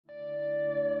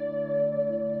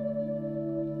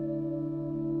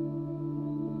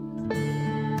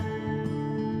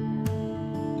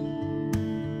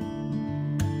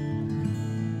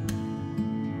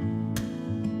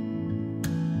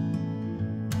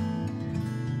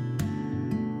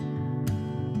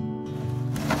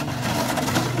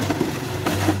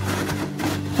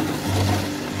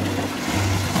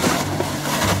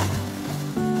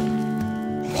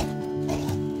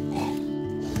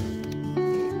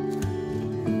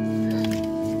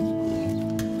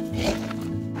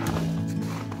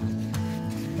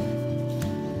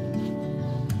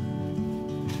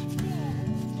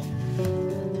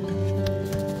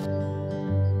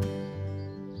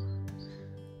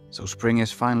So spring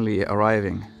is finally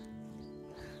arriving.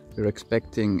 We're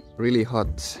expecting really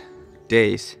hot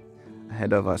days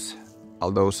ahead of us,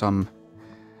 although some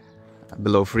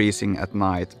below freezing at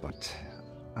night, but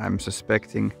I'm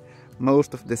suspecting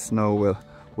most of this snow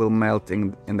will melt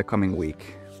in the coming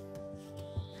week.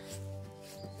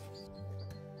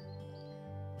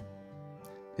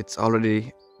 It's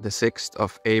already the 6th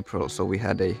of April, so we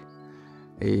had a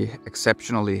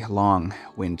exceptionally long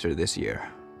winter this year.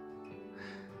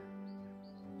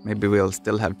 Maybe we'll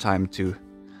still have time to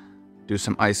do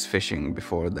some ice fishing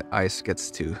before the ice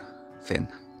gets too thin.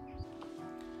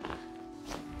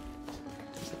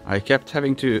 I kept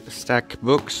having to stack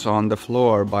books on the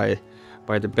floor by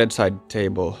the bedside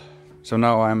table, so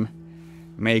now I'm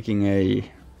making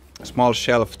a small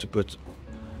shelf to put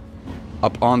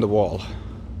up on the wall.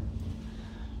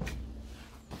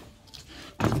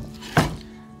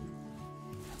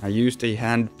 I used a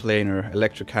hand planer,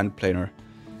 electric hand planer,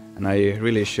 and I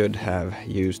really should have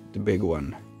used the big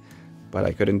one, but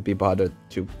I couldn't be bothered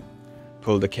to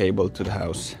pull the cable to the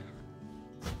house.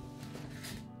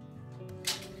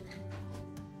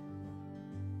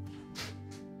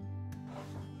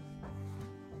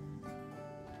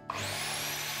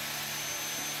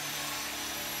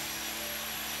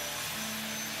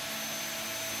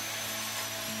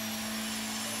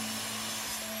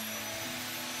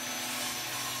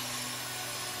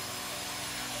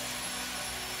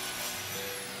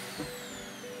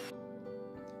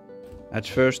 At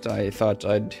first I thought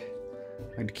I'd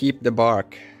keep the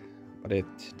bark, but it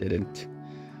didn't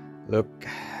look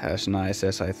as nice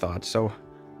as I thought, so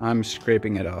I'm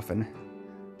scraping it off, and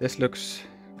this looks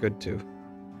good too.